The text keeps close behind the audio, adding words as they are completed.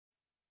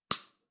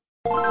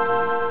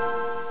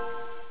Hello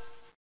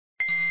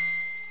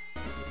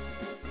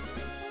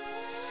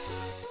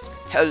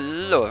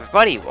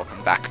everybody,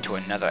 welcome back to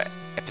another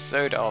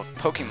episode of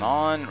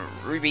Pokemon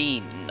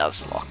Ruby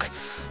Nuzlocke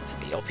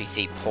for the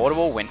LPC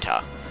Portable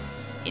Winter.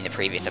 In the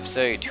previous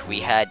episode, we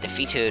had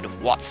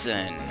defeated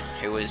Watson,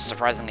 who was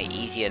surprisingly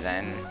easier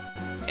than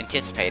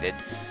anticipated,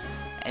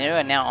 and we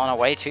are now on our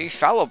way to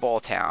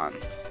Flowerball Town,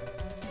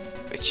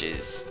 which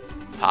is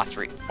past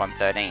Route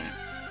 113.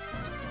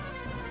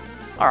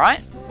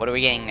 Alright, what are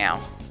we getting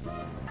now?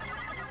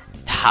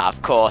 Ah,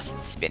 of course,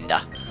 it's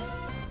Spinder.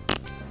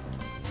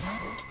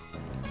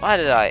 How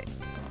did I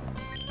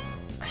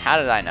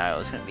know it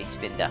was going to be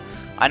Spinder?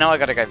 I know I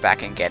gotta go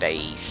back and get a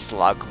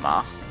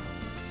Slugma.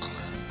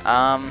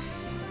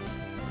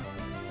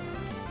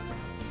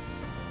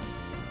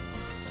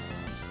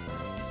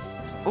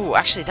 Ooh,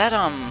 actually that,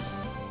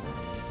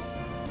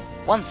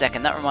 one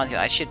second, that reminds me,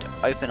 I should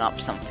open up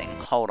something.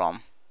 Hold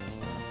on.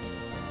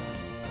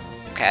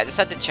 Okay, I just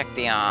had to check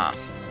the,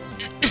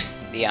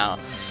 the,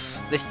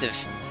 list of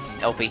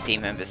LPC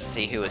members to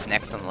see who was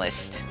next on the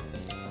list.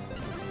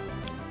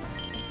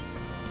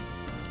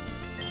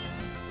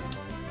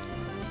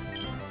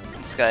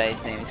 This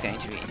guy's name is going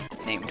to be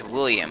named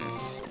William.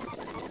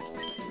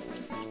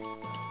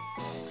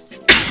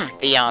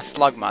 The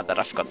Slugma that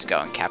I forgot to go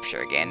and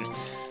capture again,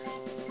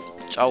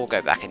 which I will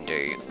go back and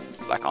do,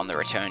 like, on the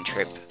return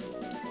trip.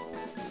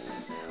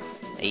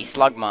 The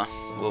Slugma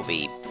will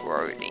be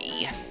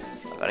Brody,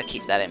 so I've got to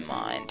keep that in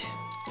mind.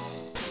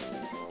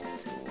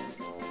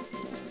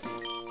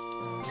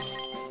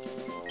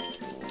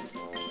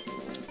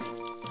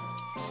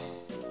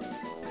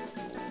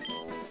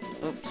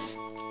 Oops.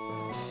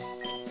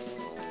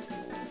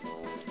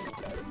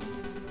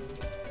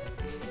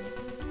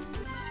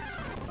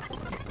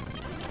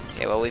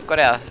 Okay, well, we've got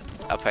our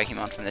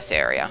Pokemon from this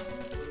area.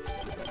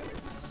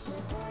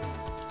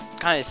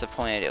 Kind of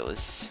disappointed it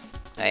was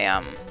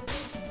a,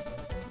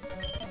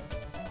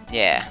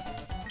 yeah.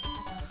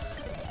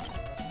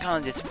 Kind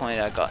of disappointed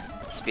I got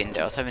Spinder.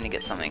 I was hoping to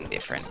get something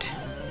different.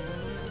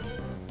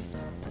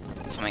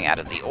 Something out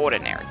of the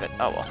ordinary, but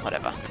oh well,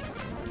 whatever.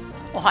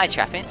 Oh, hi,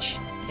 Trapinch.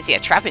 Yeah,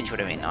 Trapinch would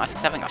have been nice,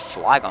 because having a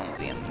Flygon would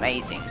be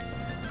amazing.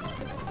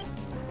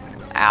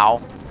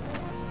 Ow.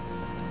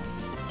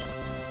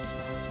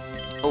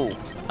 Ooh,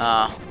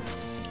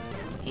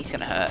 he's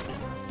gonna hurt.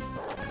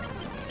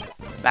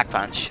 Back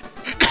punch.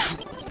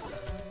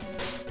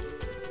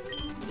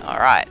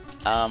 Alright,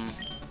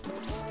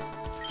 oops.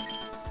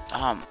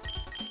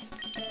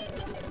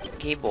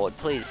 Keyboard,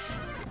 please.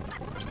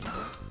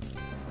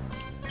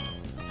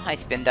 Hi,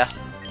 Spinder.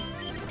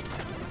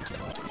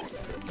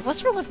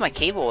 What's wrong with my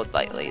keyboard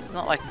lately?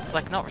 It's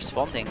like not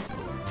responding.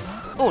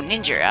 Oh,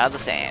 Ninja out of the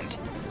sand.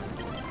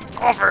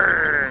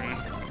 Coffin!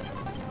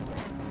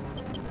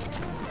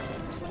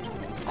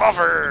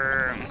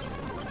 Coffin!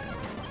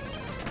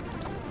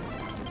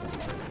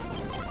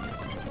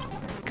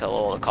 Kill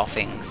all the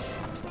coughings.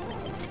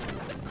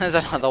 There's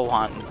another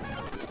one.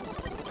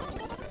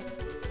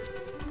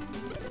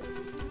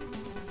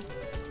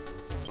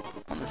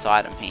 On this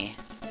item here.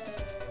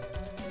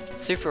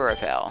 Super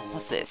Repel.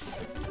 What's this?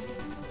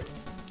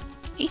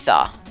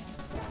 Ether.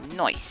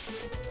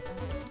 Nice.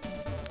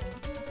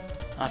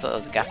 I thought there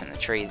was a gap in the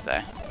trees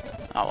though.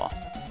 Oh well.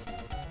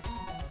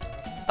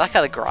 I like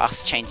how the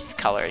grass changes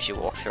colour as you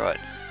walk through it.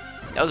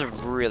 That was a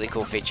really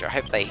cool feature. I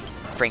hope they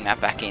bring that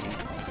back in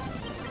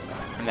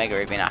Omega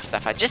Ruby and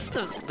Sapphire. Just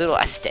the little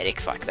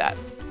aesthetics like that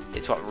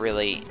is what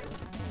really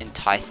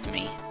enticed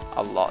me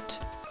a lot.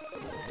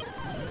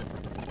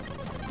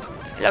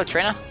 Hello,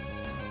 trainer.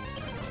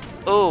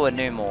 Oh, a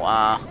Numel.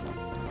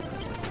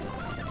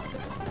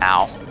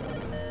 Ow.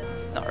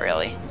 Not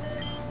really.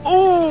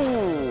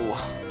 Ooh!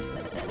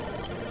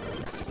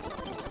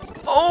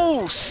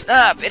 Oh,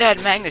 snap! It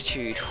had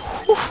magnitude.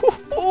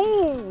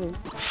 Ooh.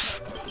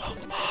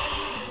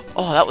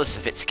 Oh, that was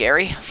a bit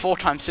scary. 4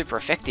 times super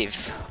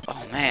effective.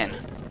 Oh, man.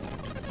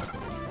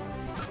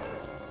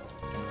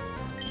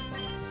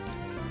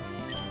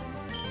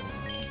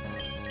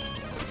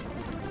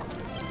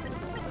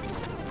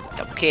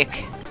 Double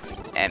kick.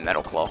 And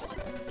Metal Claw.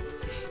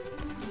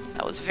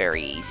 That was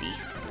very easy.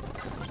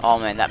 Oh,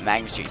 man, that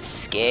magnitude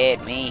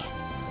scared me.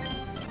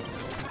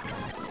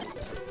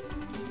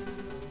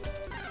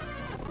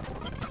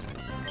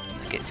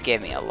 It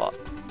scared me a lot.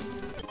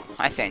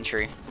 Hi,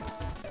 Sandshrew.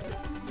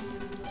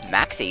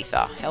 Max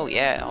Ether. Hell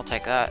yeah, I'll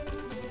take that.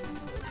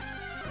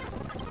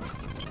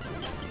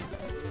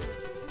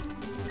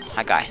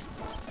 Hi, guy.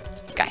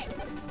 Guy.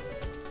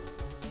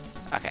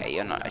 Okay,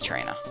 you're not a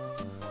trainer.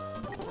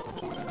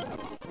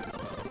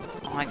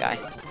 Oh, hi, guy.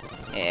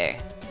 Yeah.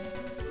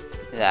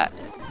 That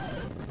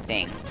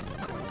thing.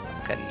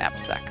 Like a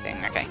knapsack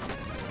thing. Okay.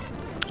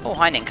 Oh,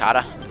 hi,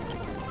 Ninkata.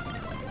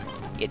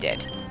 You're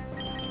dead.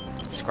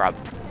 Scrub.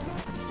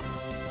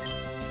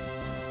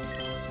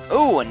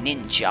 Oh, a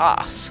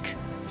Ninjask.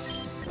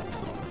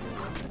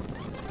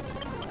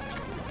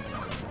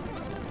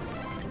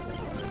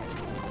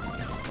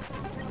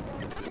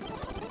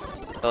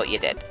 Oh, you're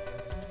dead.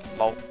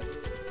 Lol.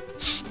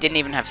 Didn't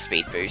even have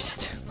speed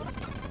boost.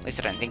 At least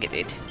I don't think it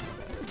did.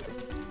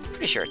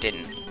 Pretty sure it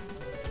didn't.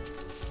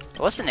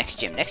 What's the next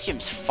gym? Next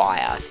gym's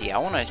fire. So yeah, I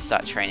want to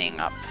start training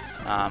up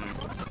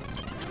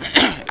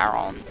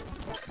Aaron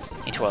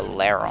into a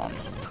Laron.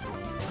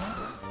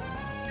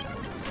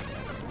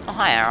 Oh,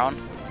 hi, Aaron.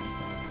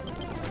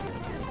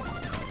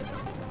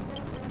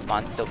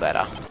 Mine's still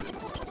better.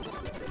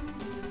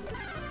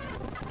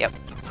 Yep.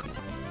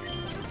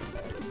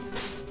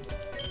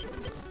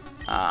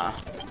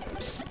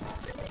 Oops.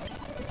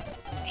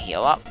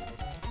 Heal up.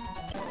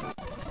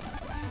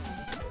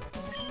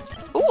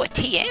 Ooh, a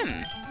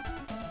TM!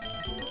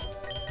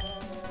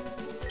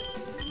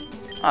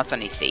 Oh, it's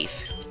only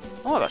Thief.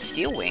 Oh, I got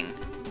Steel Wing.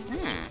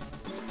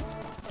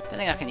 Don't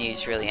think I can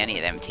use really any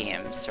of them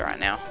TMs right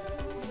now.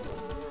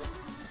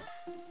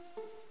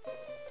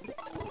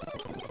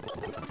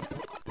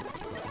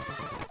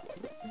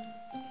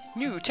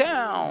 New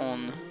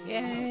town!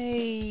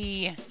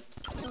 Yay!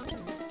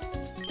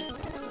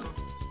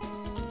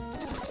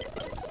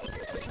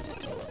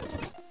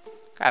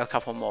 Grab a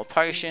couple more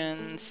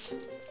potions.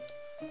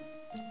 I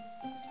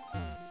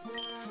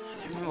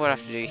don't remember what I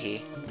have to do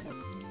here.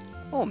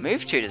 Oh,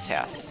 move Tutor's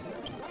house.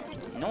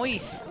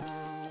 Noise.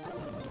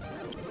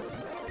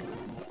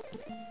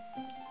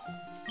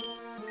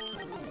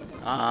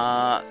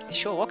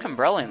 Sure, what can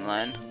Brelin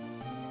learn?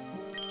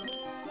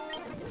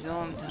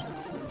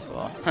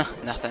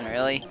 Nothing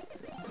really.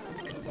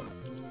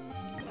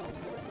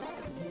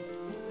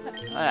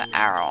 What an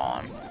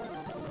Aaron.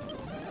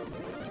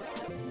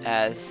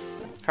 As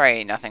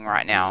probably nothing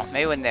right now.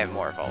 Maybe when they're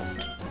more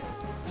evolved.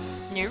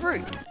 New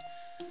route.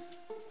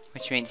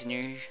 Which means a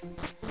new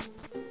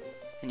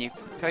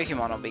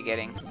Pokemon I'll be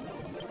getting.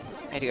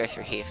 I had to go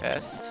through here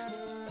first.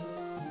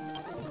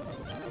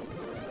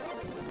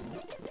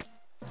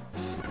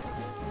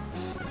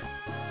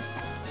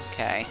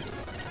 Okay.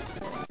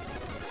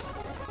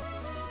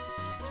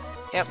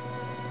 Yep.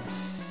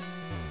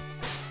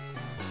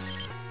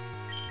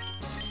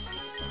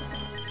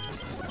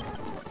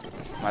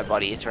 My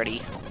body is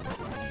ready.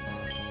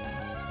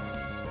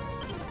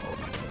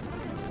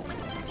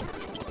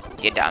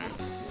 You're done.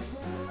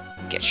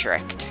 Get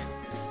Shrek'd.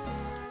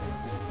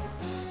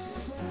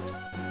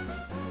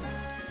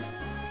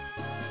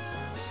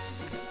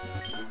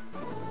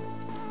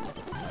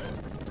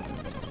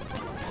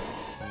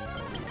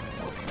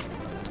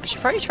 I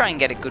should probably try and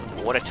get a good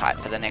water type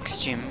for the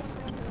next gym.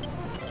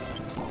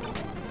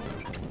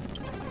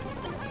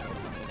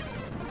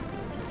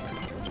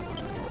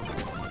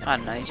 I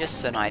don't know,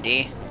 just an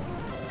idea.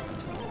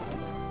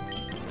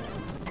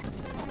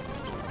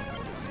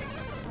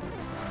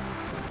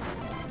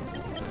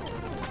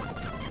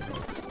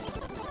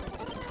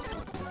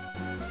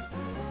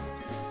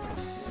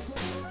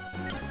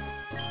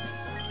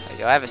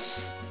 Do I have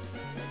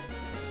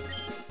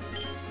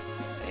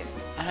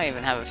I don't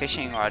even have a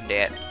fishing rod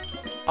yet.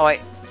 Oh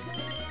wait.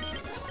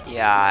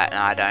 Yeah, no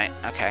I don't.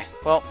 Okay,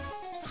 well.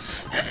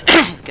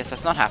 Guess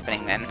that's not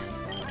happening then.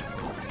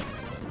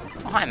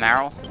 Oh, hi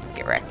Meryl.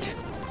 Get wrecked.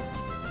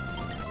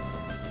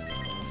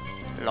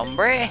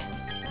 Lombre.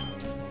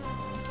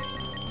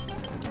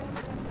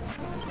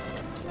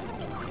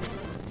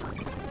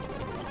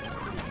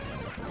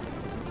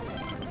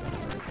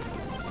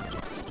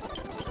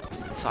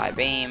 Side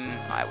beam,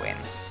 I win.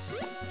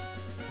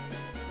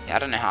 Yeah, I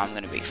don't know how I'm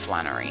gonna beat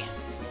Flannery.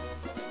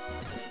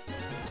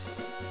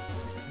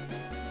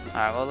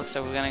 Alright, well, looks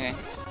like we're gonna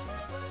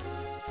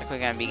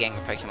be getting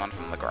a Pokemon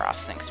from the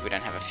grass thing, because we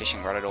don't have a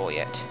fishing rod at all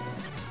yet.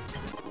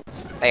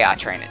 They are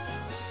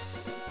trainers.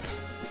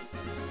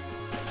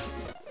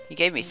 He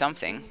gave me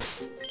something.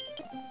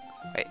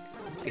 Wait,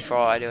 before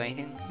I do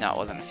anything? No, it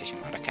wasn't a fishing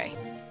rod, okay.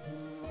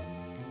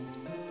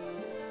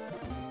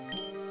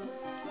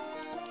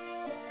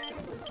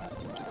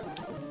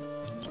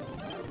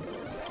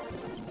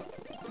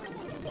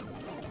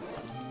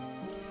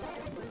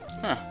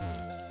 Huh.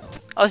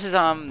 Oh, this is,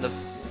 the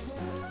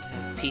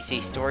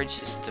PC storage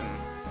system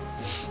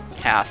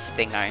house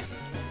thingo.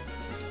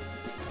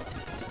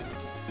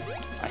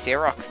 I see a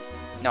rock.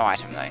 No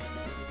item, though.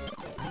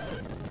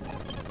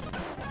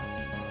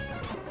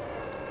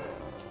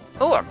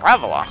 Oh, a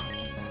Graveler.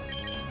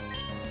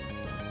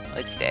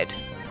 It's dead.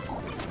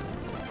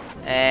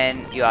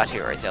 And you are too,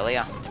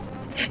 Roselia.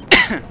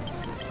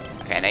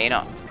 Okay, no, you're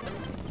not.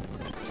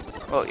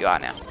 Well, you are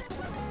now.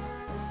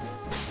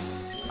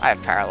 I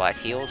have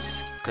paralyzed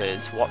heals,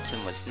 because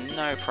Watson was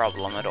no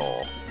problem at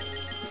all.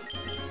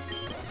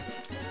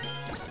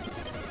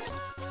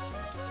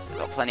 We've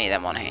got plenty of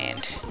them on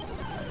hand.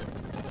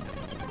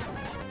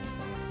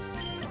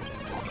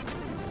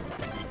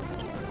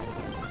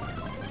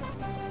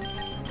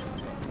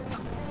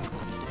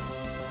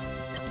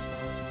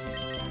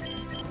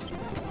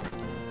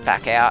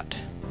 Back out.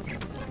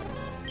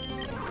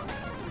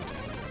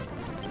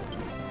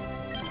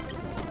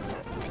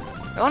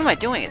 What am I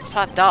doing? It's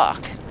part dark.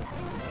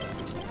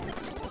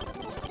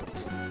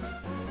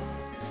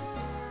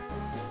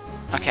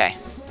 Okay,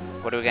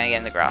 what are we gonna get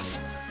in the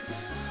grass?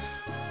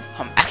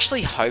 I'm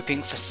actually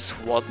hoping for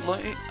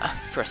Swadloon.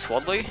 For a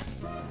Swadloon.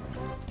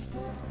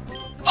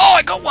 Oh,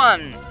 I got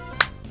one!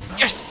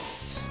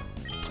 Yes!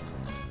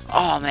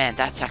 Oh man,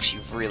 that's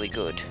actually really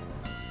good.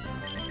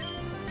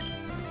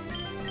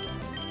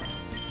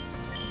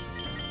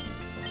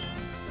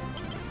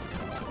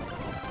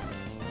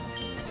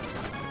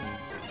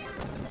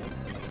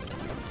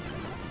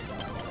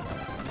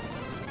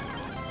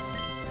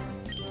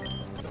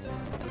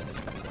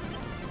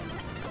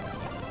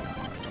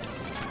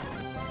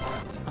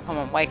 Oh, come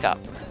on, wake up.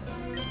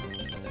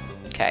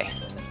 Okay.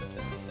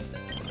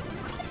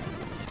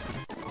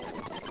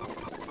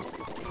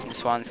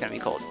 This one's gonna be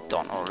called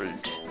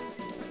Donald.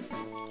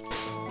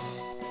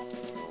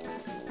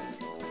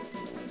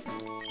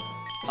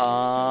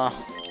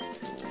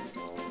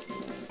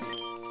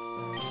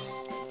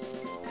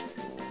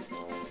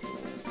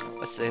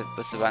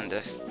 What's the one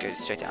that goes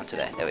straight down to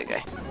there? There we go.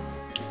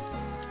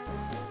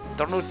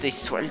 Donald de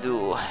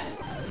Sueldo.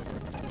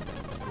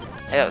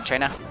 Hello,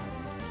 trainer.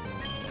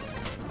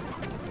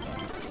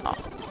 Oh,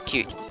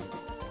 cute.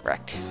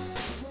 Wrecked.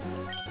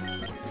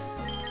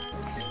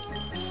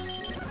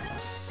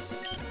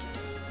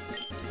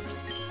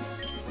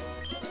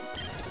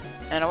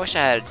 And I wish I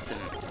had some,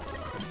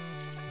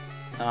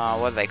 what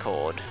are they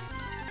called?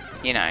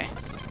 You know,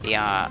 the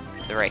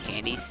rare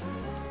candies.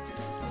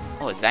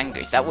 Oh,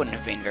 Zangoose, that wouldn't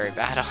have been very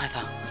bad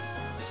either.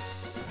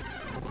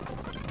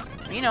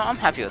 You know, I'm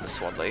happy with the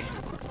Swadloon.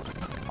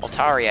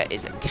 Altaria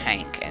is a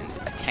tank, and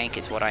a tank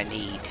is what I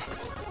need.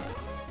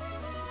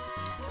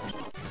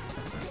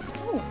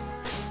 Ooh.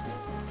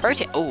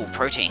 Protein, oh,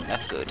 protein,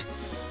 that's good.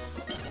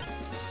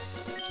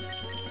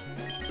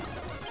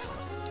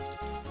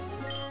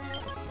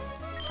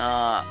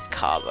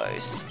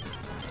 Carbos.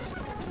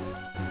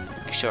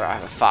 Make sure I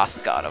have a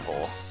fast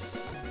Gardevoir.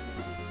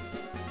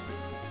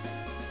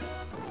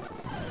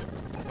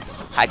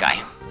 Hi,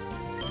 guy.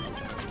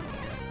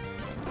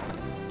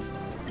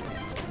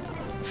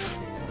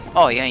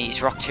 Oh, you're gonna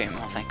use Rock Tomb.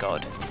 Oh, thank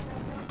God.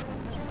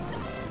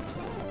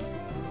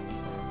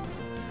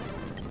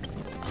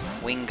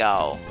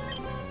 Wingull.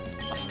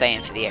 I'll stay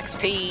in for the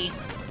XP.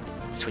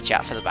 Switch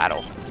out for the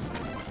battle.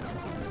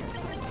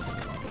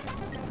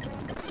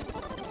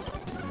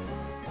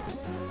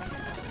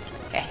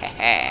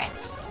 Hehehe.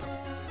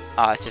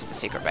 Oh, it's just a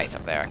secret base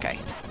up there. Okay.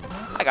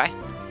 Hi, guy.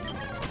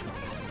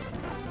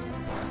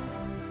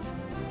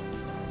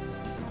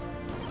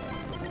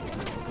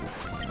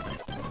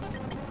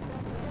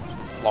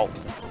 Lol.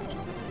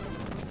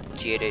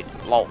 Geodude.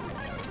 Lol.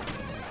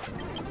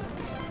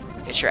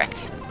 Get Shrek'd.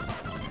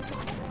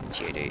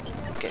 Geodude.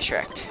 Get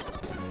Shrek'd.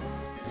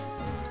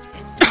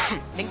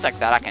 Things like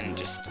that I can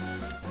just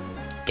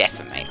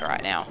decimate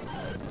right now.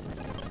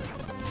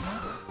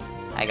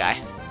 Hi,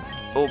 guy.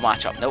 Oh,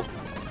 March up. Nope.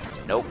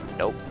 Nope.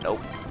 Nope.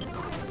 Nope.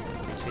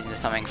 Switch into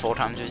something 4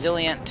 times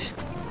resilient.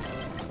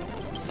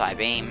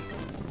 Psybeam.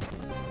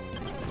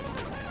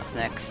 What's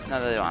next?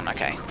 Another one.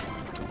 Okay.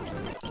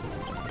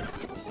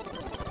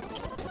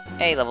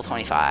 Hey, level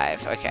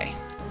 25. Okay.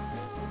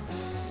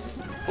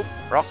 Oop,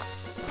 rock.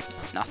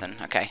 Nothing.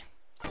 Okay.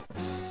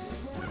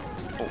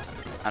 Oh,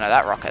 I know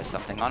that rock has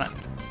something on it.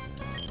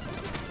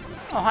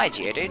 Oh, hi,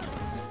 Geodude.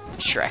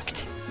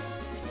 Shrek'd.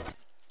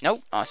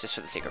 Nope. Oh, it's just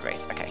for the secret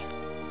base. Okay.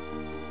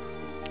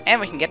 And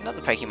we can get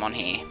another Pokemon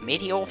here.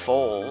 Meteor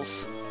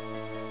Falls.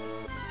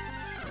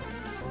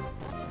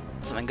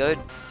 Something good?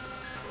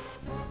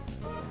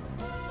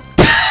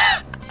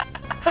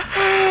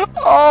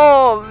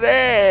 Oh,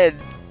 man!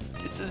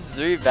 It's a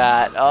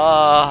Zubat.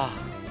 Oh.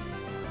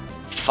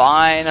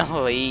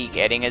 Finally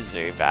getting a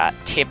Zubat.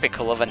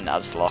 Typical of a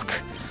Nuzlocke.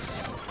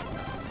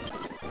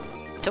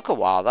 Took a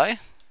while, though.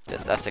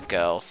 That's a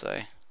girl, so...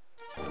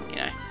 You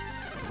know.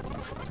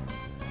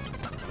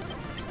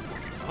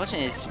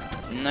 Unfortunately, there's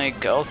no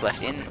girls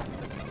left in.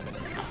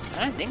 I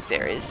don't think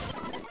there is.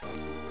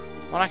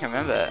 What I can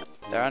remember,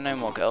 there are no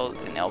more girls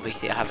in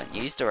LPC I haven't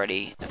used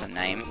already as a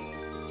name.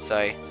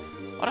 So,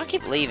 why do I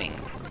keep leaving?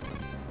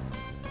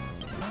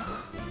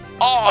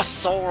 Oh,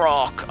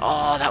 Solrock!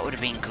 Oh, that would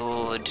have been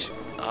good.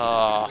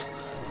 Oh,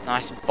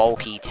 nice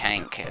bulky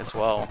tank as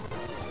well.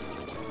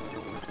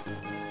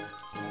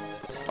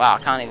 Wow, I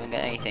can't even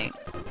get anything.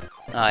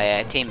 Oh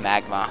yeah, Team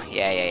Magma.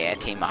 Yeah.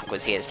 Team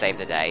Aqua's here to save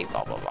the day.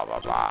 Blah, blah, blah, blah,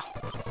 blah.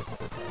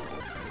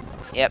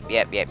 Yep.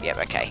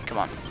 Okay, come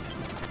on.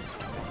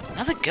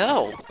 Another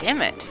girl.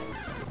 Damn it.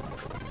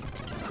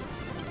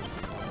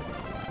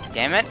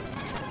 Damn it.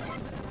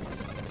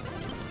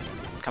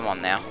 Come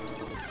on now.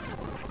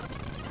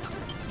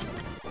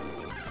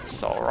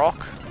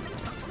 Solrock.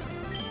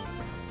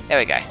 There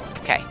we go.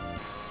 Okay.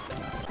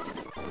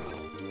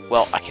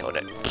 Well, I killed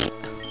it.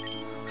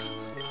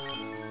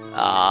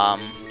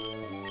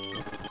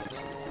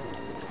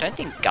 I don't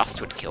think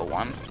Gust would kill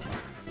one.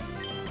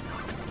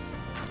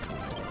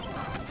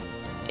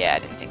 Yeah, I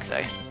didn't think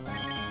so.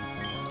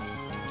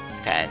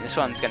 Okay, this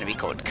one's gonna be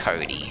called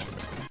Cody.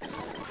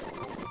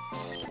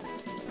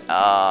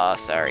 Oh,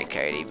 sorry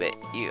Cody, but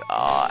you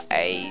are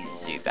a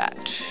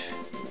Zubat.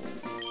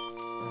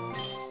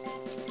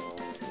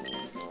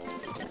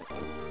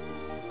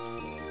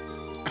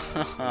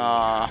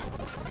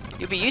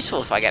 You'll be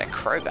useful if I get a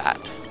Crobat.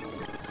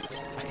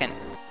 I can...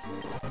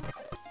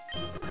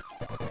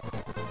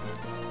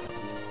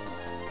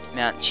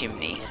 Mount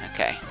Chimney.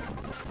 Okay.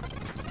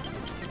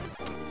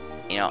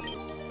 You know,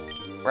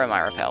 where are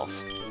my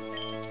repels?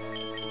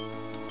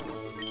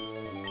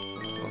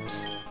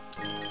 Oops.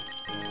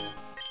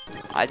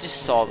 I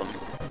just saw them.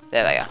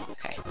 There they are.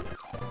 Okay.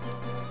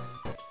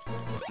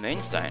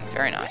 Moonstone.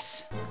 Very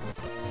nice.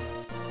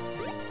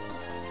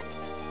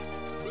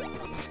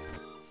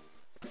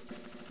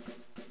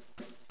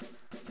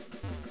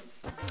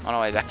 On our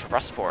way back to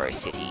Rustboro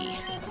City.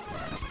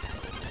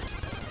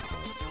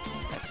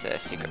 That's the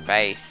secret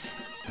base.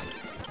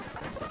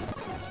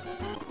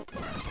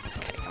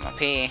 Okay, come up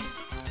here.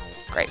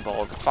 Great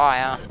balls of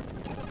fire.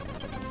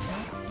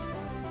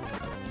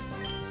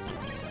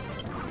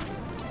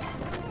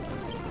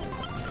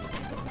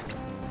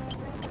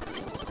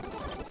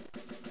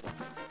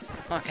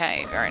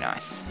 Okay, very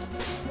nice.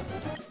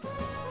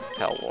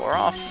 Hell wore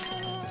off.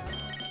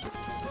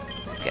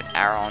 Let's get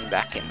Aaron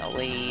back in the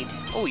lead.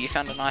 Oh, you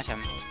found an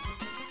item.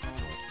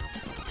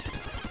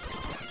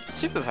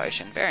 Super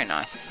potion, very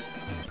nice.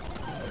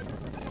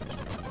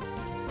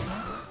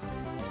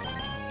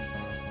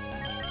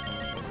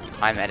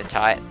 Hi,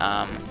 Meditite.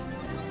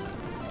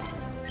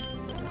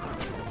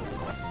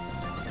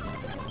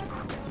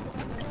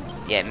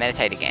 Yeah,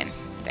 meditate again.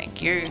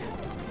 Thank you.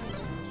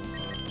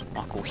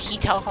 Michael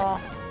Hita.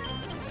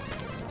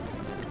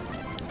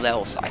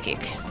 Level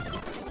Psychic.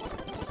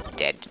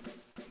 Dead.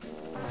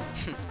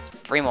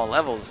 3 more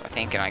levels, I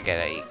think, and I get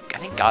a... I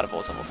think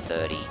Gardevoir's level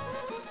 30.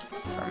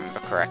 If I remember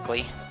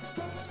correctly.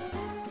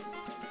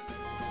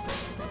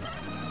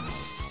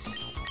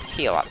 Let's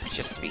heal up,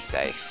 just to be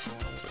safe.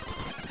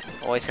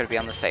 Always gotta be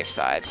on the safe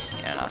side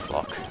in a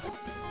Nuzlocke.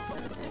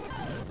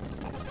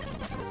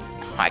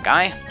 Hi,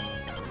 guy.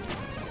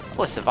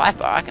 Oh, it's a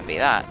Viper, I can be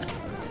that.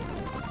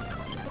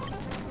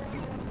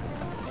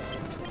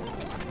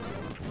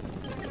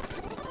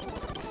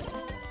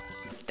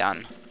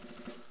 Done.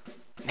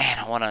 Man,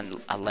 I want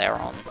a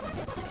Laron.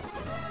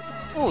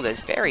 Oh,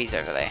 there's berries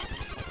over there.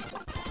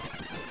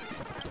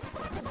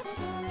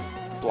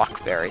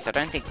 Blockberries. I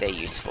don't think they're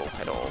useful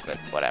at all, but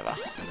whatever.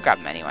 Grab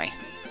them anyway.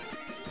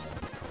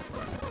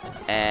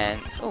 And,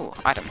 oh,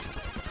 item.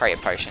 Prayer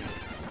potion.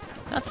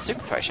 That's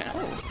super potion.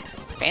 Oh,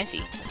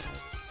 fancy.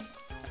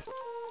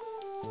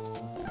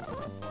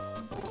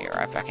 You're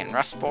right back in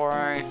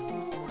Rustboro.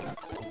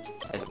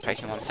 There's a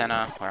Pokemon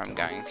Center where I'm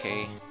going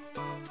to.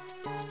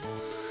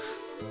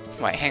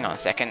 Wait, hang on a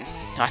second.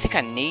 I think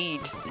I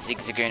need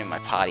Zigzagoon in my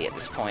party at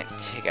this point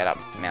to get up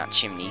Mount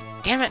Chimney.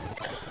 Damn it!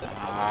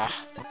 I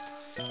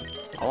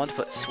want to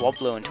put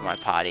Swablu into my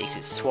party,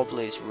 because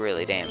Swablu's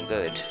really damn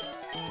good.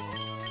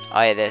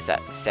 Oh yeah, there's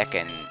that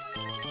second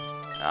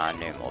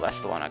Numel.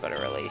 That's the one I gotta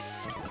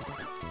release.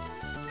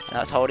 And I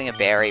was holding a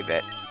berry,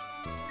 but...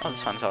 Oh,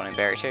 this one's holding a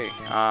berry too.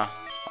 I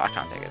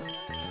can't take it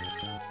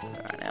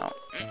right now.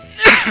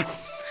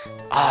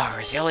 Oh,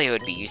 Roselia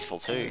would be useful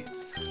too.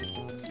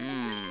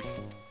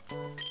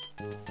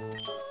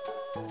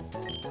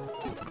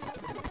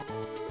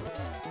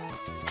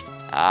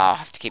 I'll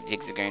have to keep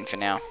Zigzagoon for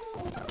now.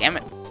 Damn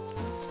it.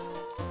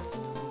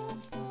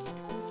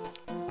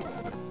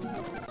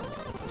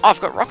 Oh, I've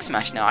got Rock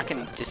Smash now. I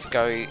can just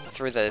go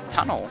through the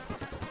tunnel.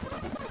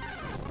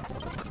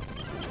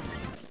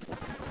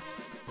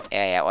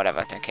 Yeah,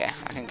 whatever. Don't care.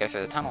 I can go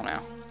through the tunnel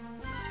now.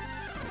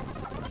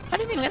 I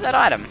didn't even get that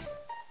item.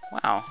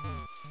 Wow.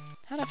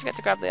 How did I forget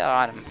to grab the other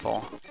item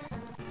for?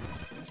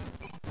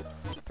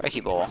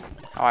 Pokeball.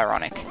 How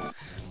ironic.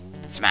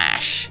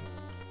 Smash.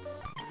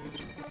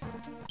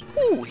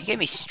 Ooh, he gave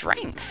me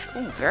strength.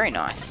 Ooh, very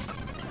nice.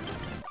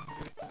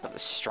 Got the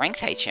strength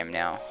HM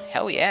now.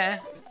 Hell yeah.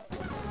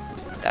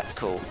 That's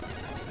cool.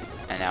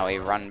 And now we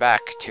run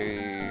back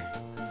to...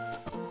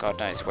 God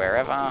knows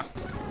wherever.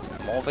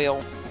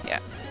 Morville. Yeah,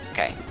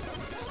 okay.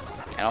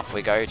 And off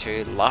we go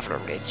to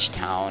Loveridge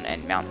Town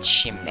and Mount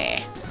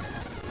Chimney.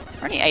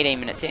 We're only 18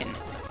 minutes in.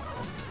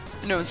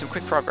 We're doing some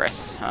quick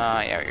progress.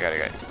 Yeah, we gotta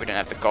go. We don't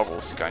have the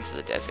goggles to go into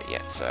the desert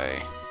yet, so...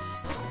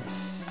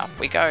 Up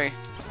we go.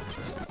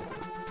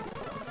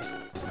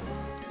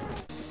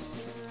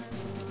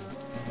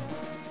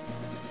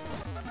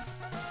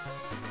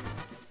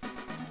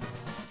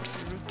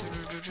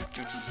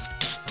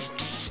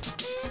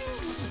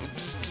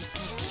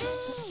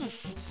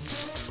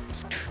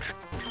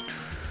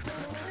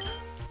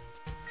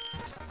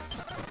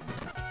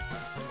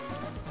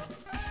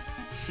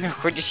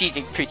 We're just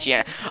using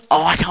Poochyena.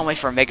 Oh, I can't wait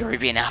for a Mega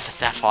Ruby and Alpha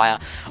Sapphire.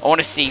 I want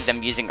to see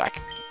them using, like,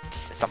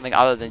 something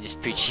other than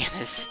just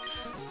Poochyenas.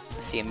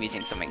 I see them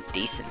using something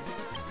decent.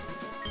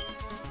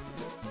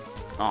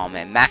 Oh,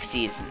 man.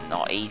 Maxie is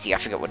not easy. I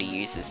forget what he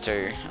uses,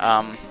 too.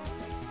 Now,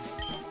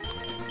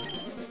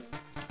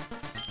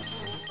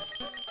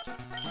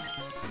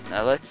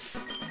 let's...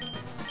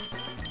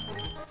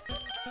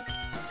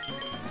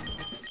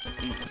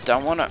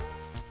 Don't want to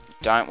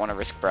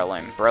risk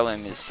Breloom.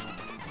 Breloom is...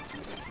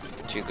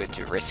 too good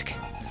to risk.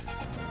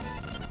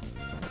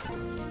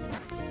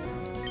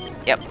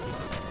 Yep.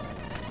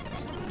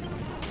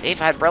 See,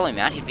 if I had Breloom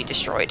out, he'd be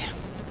destroyed.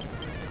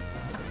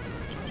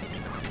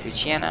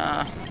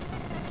 Poochyena.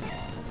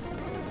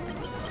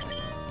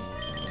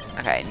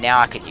 Okay, now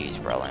I could use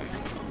Breloom.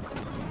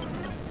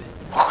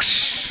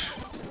 Whoosh!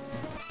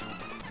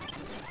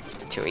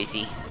 Too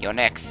easy. You're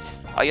next.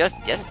 Oh, yes,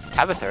 it's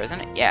Tabitha, isn't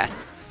it? Yeah.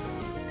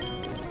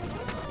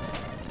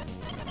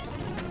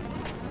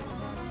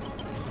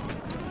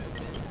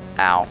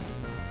 Ow.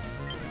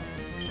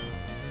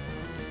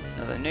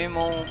 Another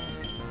normal.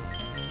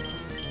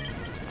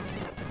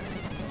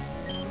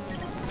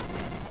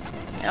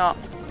 Yeah.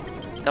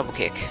 Double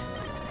kick.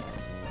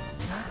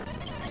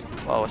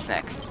 Well, what's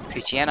next?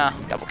 Puchiana,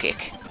 double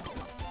kick.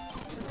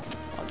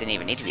 Well, it didn't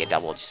even need to be a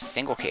double, just a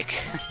single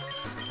kick.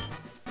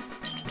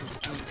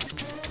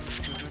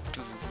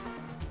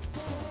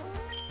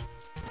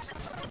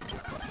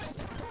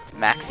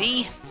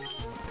 Maxie.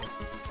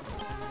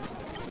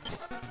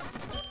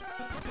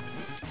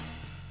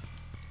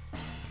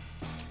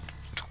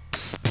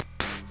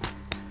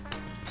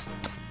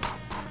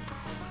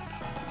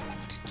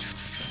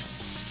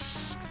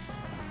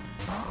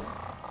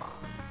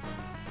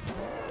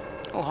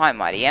 Oh, hi,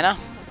 Mighty Anna.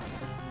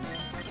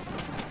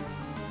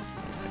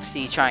 Let's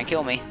see you try and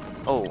kill me.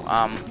 Oh,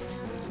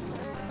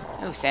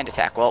 oh, sand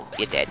attack. Well,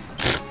 you're dead.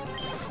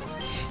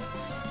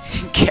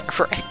 Get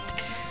wrecked.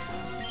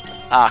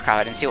 Ah, crap,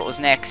 I didn't see what was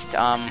next.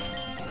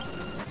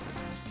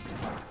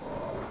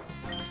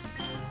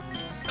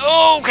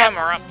 Oh,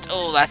 camera up.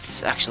 Oh,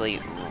 that's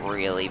actually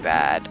really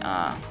bad.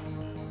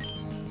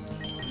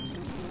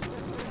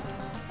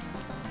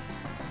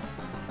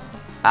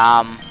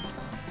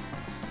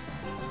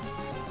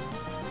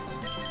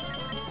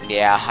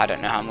 Yeah, I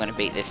don't know how I'm gonna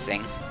beat this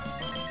thing.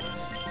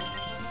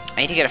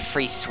 I need to get a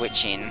free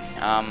switch in,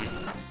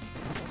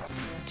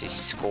 to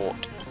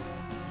Scort.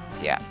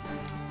 Yeah.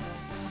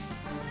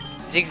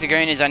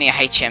 Zigzagoon is only a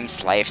HM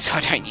slave, so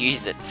I don't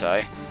use it,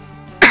 so...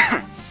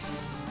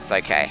 it's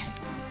okay.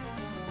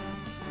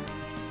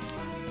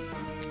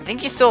 I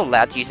think you're still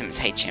allowed to use them as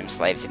HM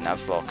slaves in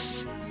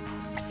Nuzlocke.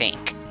 I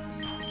think.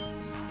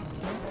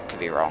 Could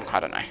be wrong, I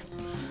don't know.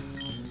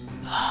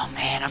 Oh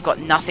man, I've got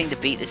nothing to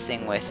beat this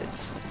thing with.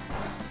 It's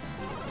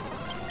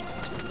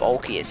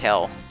bulky as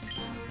hell.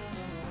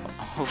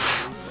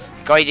 Oof.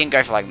 God, you didn't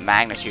go for like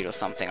magnitude or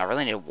something. I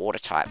really need a water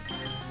type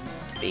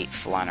to beat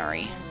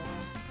Flannery.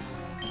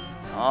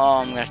 Oh,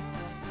 I'm gonna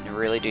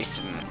really do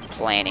some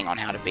planning on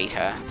how to beat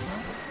her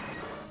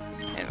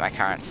in my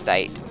current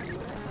state.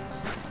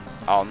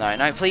 Oh no,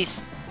 no,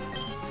 please.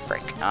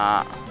 Frick.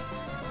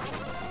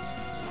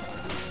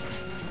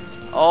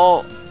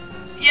 Oh,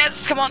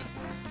 yes, come on.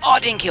 Oh, I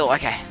didn't kill.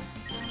 Okay,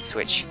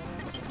 switch.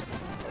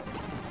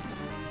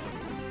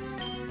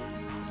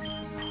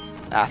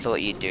 I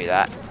thought you'd do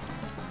that.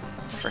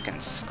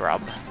 Frickin'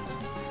 scrub.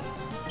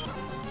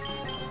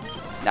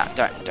 No,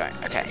 don't.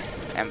 Okay,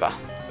 Ember.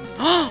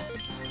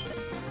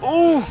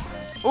 Ooh!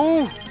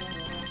 Ooh!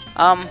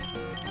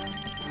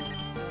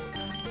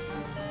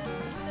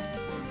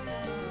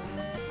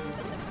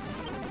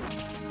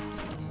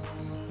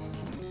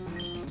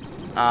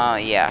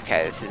 Yeah,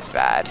 okay, this is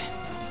bad.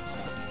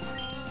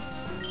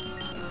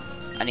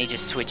 I need to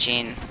switch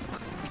in.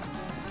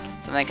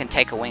 Something can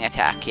take a wing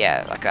attack.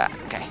 Yeah, like that.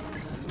 Okay.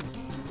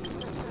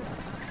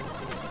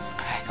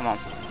 Okay, come on.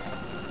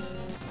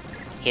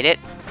 Hit it.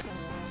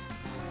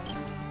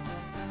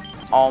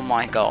 Oh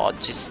my god,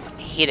 just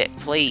hit it,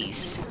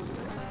 please.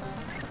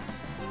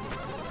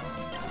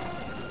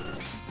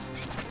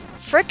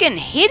 Frickin'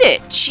 hit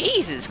it!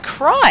 Jesus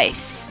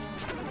Christ!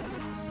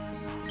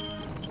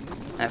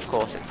 And of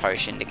course it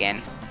potioned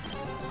again.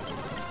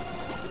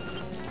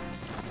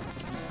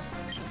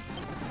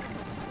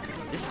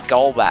 This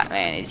Golbat,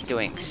 man, is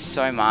doing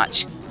so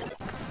much.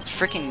 It's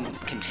freaking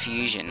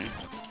confusion.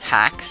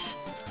 Hacks.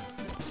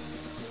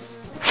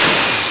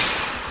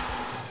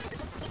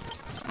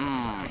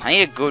 I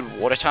need a good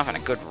water type and a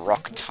good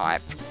rock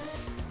type.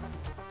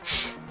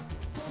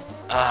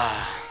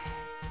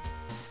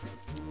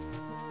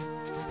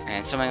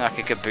 And something like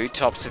a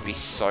Kabutops would be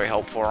so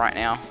helpful right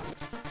now.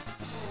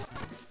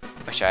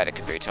 Wish I had a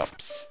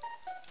Kabutops.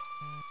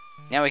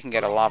 Now we can go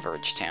to Lava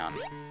Ridge Town.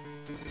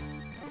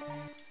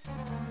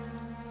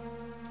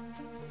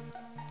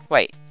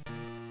 Wait.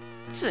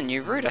 This is a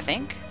new route, I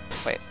think.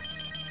 Wait.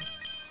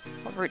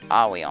 What route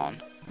are we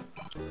on?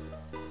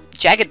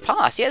 Jagged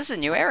Pass. Yeah, this is a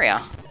new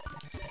area.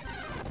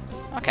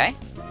 Okay.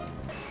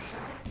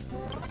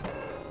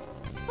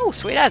 Oh,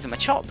 sweet as, I'm a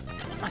Chop.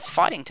 Nice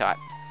fighting type.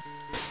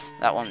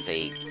 That one's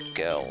a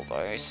girl,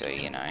 though, so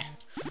you know.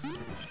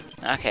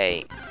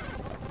 Okay.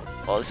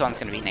 Well, this one's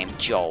going to be named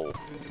Joel.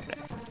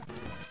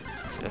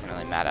 So it doesn't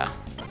really matter.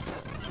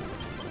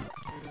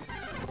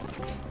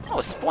 Oh,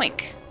 a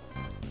Spoink.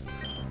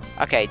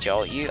 Okay,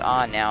 Joel, you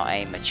are now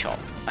a Machop.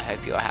 I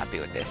hope you are happy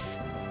with this.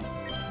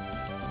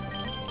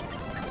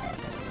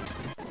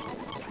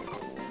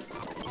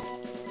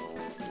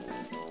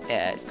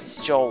 Yeah,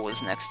 because Joel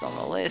was next on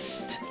the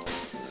list,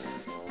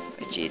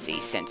 which is a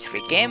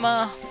Sensory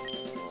Gamer.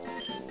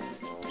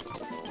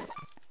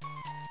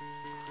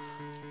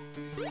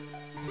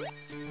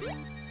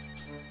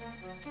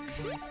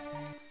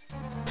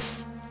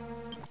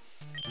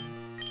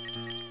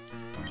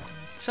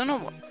 Still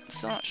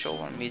not sure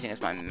what I'm using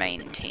as my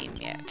main team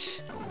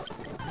yet.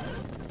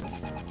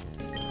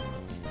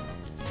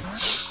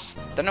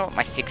 don't know what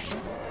my 6th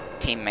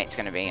teammate's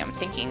going to be. I'm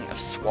thinking of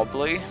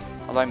Swablu,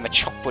 although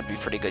Machop would be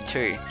pretty good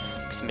too,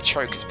 because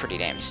Machoke is pretty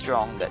damn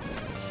strong, but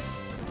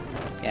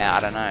yeah, I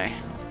don't know.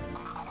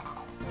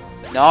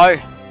 No!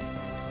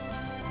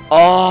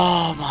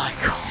 Oh my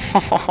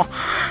god!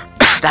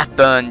 That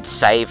burn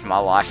saved my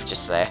life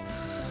just there.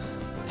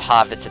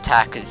 Halved its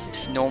attack,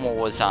 because normal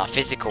was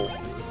physical.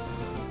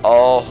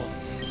 Oh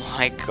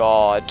my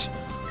god.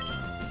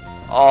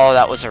 Oh,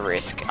 that was a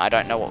risk. I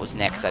don't know what was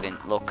next, I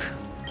didn't look.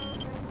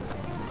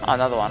 Oh,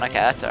 another one, okay,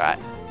 that's alright.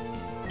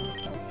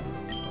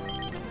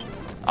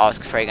 Oh, it's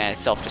probably going to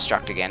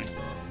self-destruct again.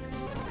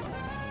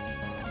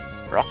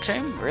 Rock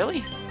Tomb?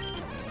 Really?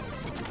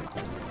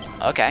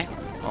 Okay.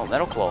 Oh,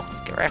 Metal Claw.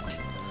 Get wrecked.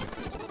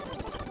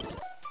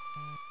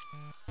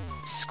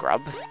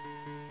 Scrub.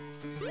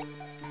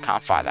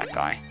 Can't fight that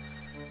guy.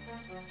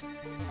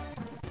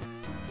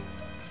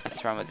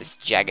 Let's run with this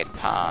Jagged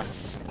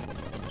Pass.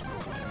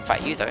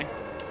 Fight you, though.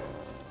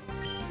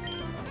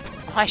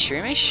 Oh, hi,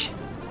 Shroomish.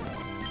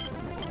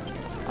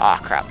 Ah,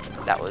 oh, crap.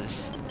 That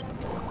was...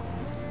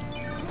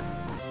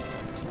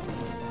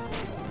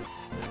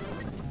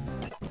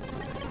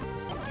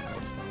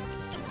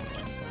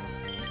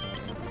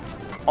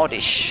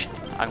 Oddish.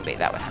 I can beat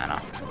that with Hannah.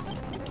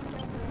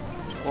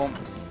 Boom.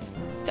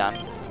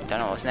 Done. Don't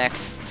know what's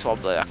next.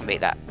 Swablu, I can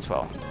beat that as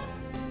well.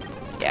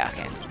 Yeah, I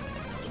can.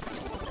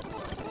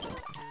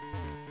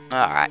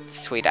 Alright,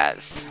 sweet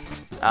as.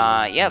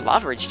 Yeah,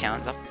 Lava Ridge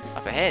Town's up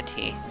ahead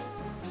here.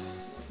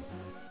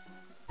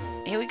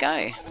 Here we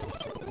go.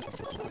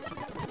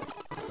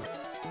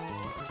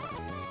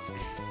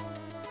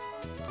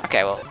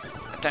 Okay, well,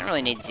 I don't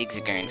really need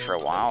Zigzagoon for a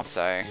while,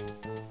 so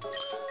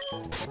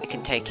we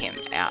can take him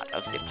out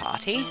of the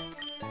party.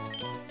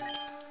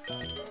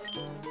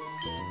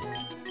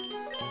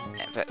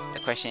 But the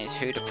question is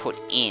who to put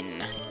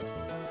in.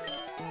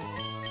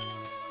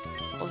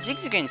 Well,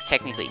 Zigzagoon's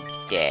technically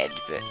dead,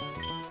 but...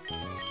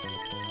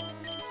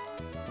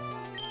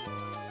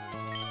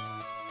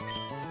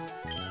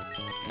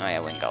 Oh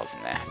yeah, Wingull's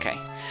in there, okay.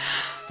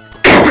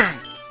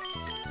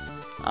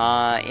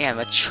 Yeah,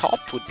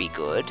 Machop would be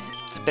good.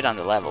 It's a bit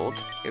underleveled.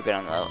 You're a bit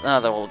underleveled.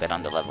 No, they're all a bit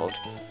underleveled.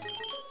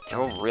 They're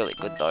all really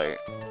good though.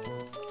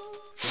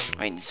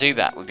 I mean,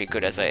 Zubat would be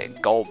good as a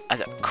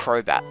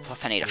Crobat.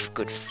 Plus I need a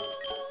good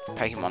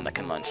Pokemon that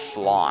can learn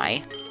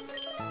Fly.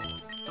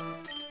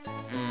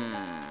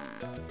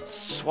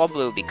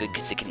 Swablu would be good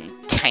because it can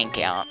tank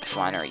out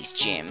Flannery's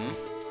gym.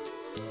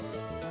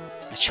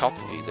 Machop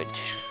would be good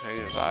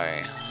too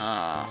though.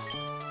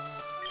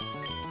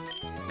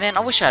 Man, I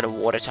wish I had a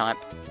water type.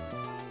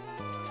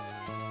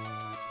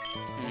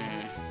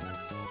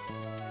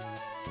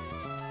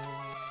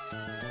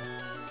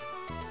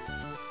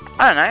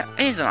 I don't know,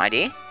 here's an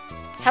idea.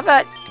 How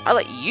about I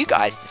let you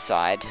guys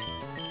decide?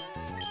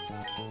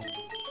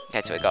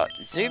 Okay, so we got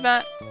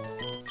Zubat,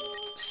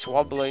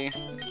 Swablu,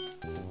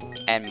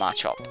 and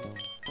Machop.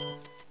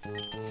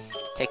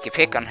 Take your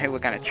pick on who we're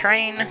going to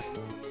train.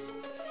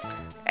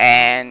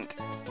 And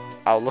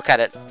I'll look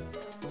at it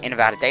in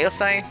about a day or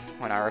so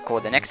when I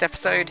record the next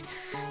episode.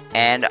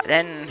 And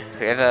then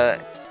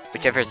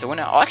whichever is the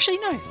winner. Oh, actually,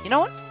 no. You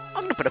know what?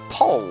 I'm going to put a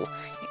poll,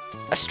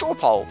 a straw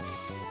poll,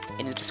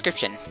 in the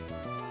description.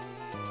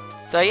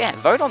 So yeah,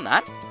 vote on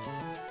that.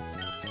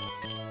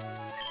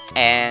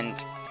 And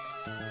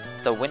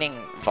the winning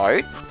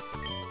vote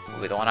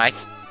will be the one I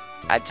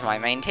add to my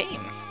main team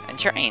and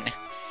train.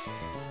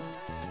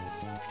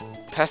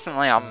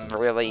 Personally, I'm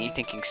really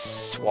thinking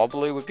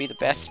Swablu would be the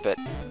best, but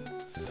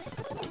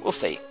we'll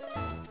see.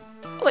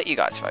 I'll let you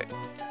guys vote.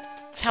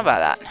 So how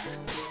about that?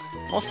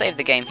 We'll save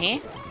the game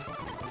here.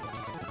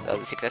 That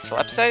was a successful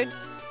episode.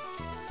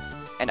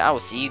 And I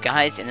will see you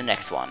guys in the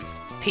next one.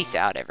 Peace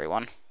out,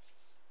 everyone.